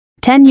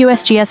10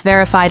 USGS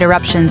verified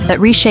eruptions that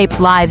reshaped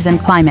lives and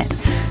climate.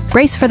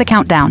 Brace for the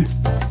countdown.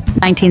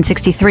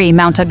 1963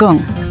 Mount Agung,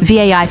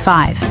 VAI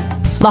 5.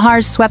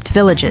 Lahar's swept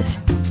villages.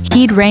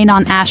 Heed rain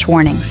on ash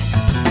warnings.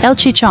 El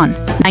Chichon,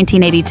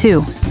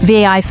 1982,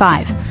 VAI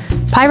 5.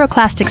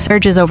 Pyroclastic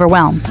surges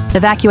overwhelm.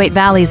 Evacuate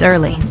valleys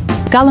early.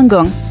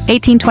 Galunggung,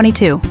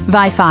 1822,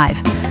 VAI 5.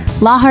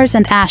 Lahars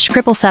and ash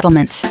cripple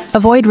settlements.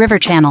 Avoid river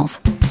channels.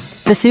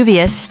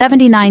 Vesuvius,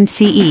 79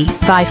 CE,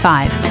 VAI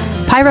 5.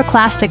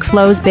 Pyroclastic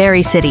flows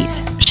bury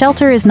cities.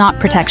 Shelter is not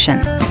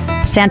protection.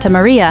 Santa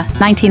Maria,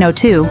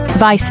 1902,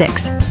 VAI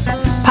 6.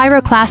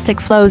 Pyroclastic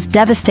flows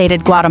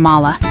devastated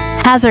Guatemala.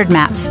 Hazard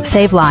maps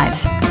save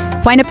lives.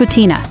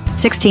 Huaynaputina,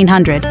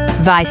 1600,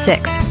 VAI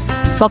 6.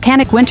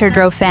 Volcanic winter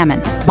drove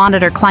famine.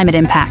 Monitor climate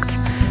impact.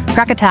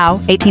 Krakatoa,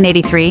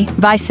 1883,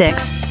 VAI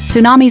 6.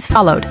 Tsunamis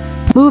followed.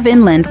 Move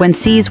inland when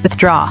seas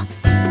withdraw.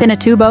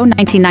 Pinatubo,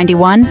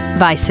 1991,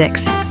 VAI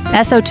 6.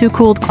 SO2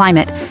 cooled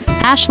climate.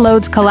 Ash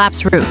loads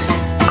collapse roofs.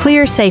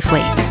 Clear safely.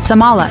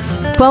 Samalas,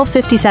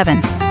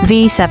 1257,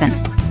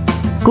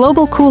 V7.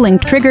 Global cooling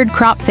triggered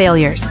crop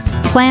failures.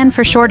 Plan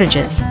for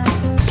shortages.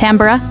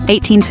 Tambora,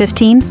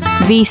 1815,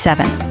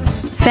 V7.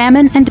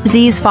 Famine and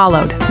disease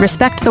followed.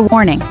 Respect the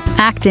warning.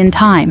 Act in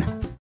time.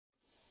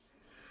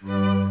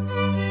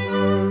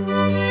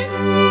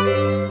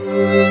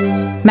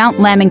 Mount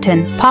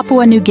Lamington,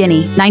 Papua New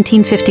Guinea,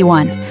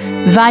 1951.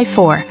 VAI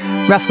 4.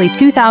 Roughly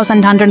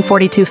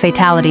 2,142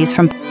 fatalities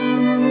from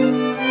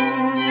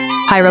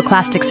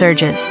pyroclastic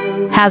surges.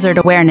 Hazard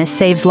awareness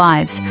saves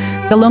lives.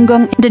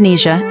 Galunggung,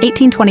 Indonesia,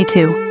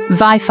 1822.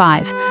 VAI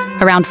 5.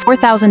 Around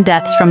 4,000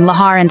 deaths from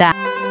lahar and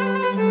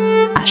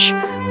ash.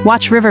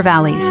 Watch river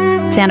valleys.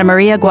 Santa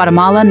Maria,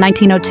 Guatemala,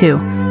 1902.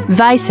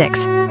 VAI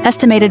 6.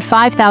 Estimated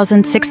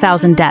 5,000,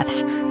 6,000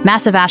 deaths.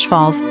 Massive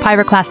ashfalls,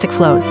 pyroclastic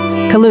flows.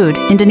 Kalud,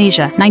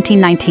 Indonesia,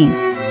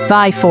 1919.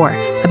 VAI 4.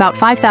 About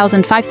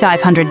 5,000,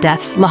 5,500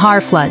 deaths.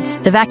 Lahar floods.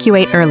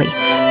 Evacuate early.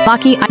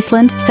 Laki,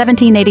 Iceland,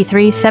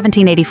 1783,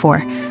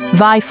 1784.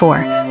 VAI 4.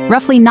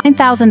 Roughly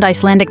 9,000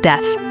 Icelandic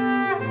deaths.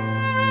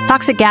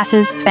 Toxic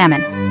gases,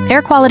 famine.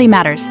 Air quality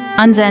matters.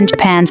 Unzen,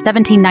 Japan,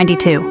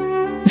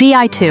 1792.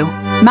 VAI 2.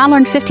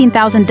 Malern,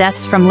 15,000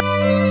 deaths from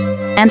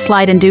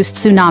landslide-induced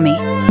tsunami.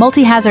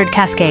 Multi-hazard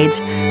cascades.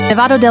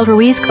 Nevado del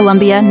Ruiz,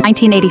 Colombia,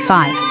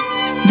 1985.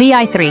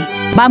 VAI 3.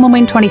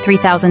 Bamuming,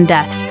 23,000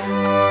 deaths.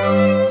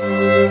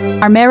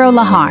 Armero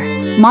Lahar.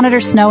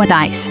 Monitor snow and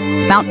ice.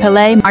 Mount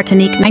Pelée,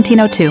 Martinique,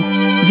 1902.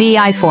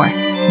 VAI 4.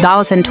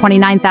 Dawson,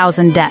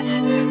 29,000 deaths.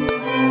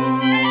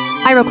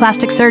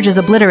 Pyroclastic surges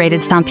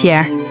obliterated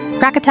Saint-Pierre.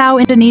 Krakatoa,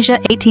 Indonesia,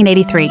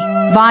 1883.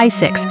 VAI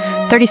 6.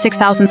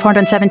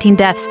 36,417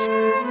 deaths.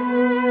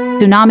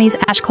 Tsunamis,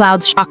 ash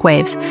clouds,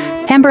 shockwaves.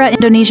 Tambora,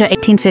 Indonesia,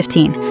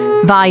 1815.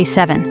 VAI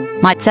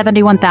 7. Might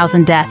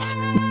 71,000 deaths.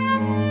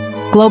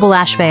 Global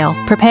ash veil.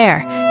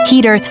 Prepare.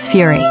 Heed Earth's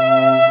fury.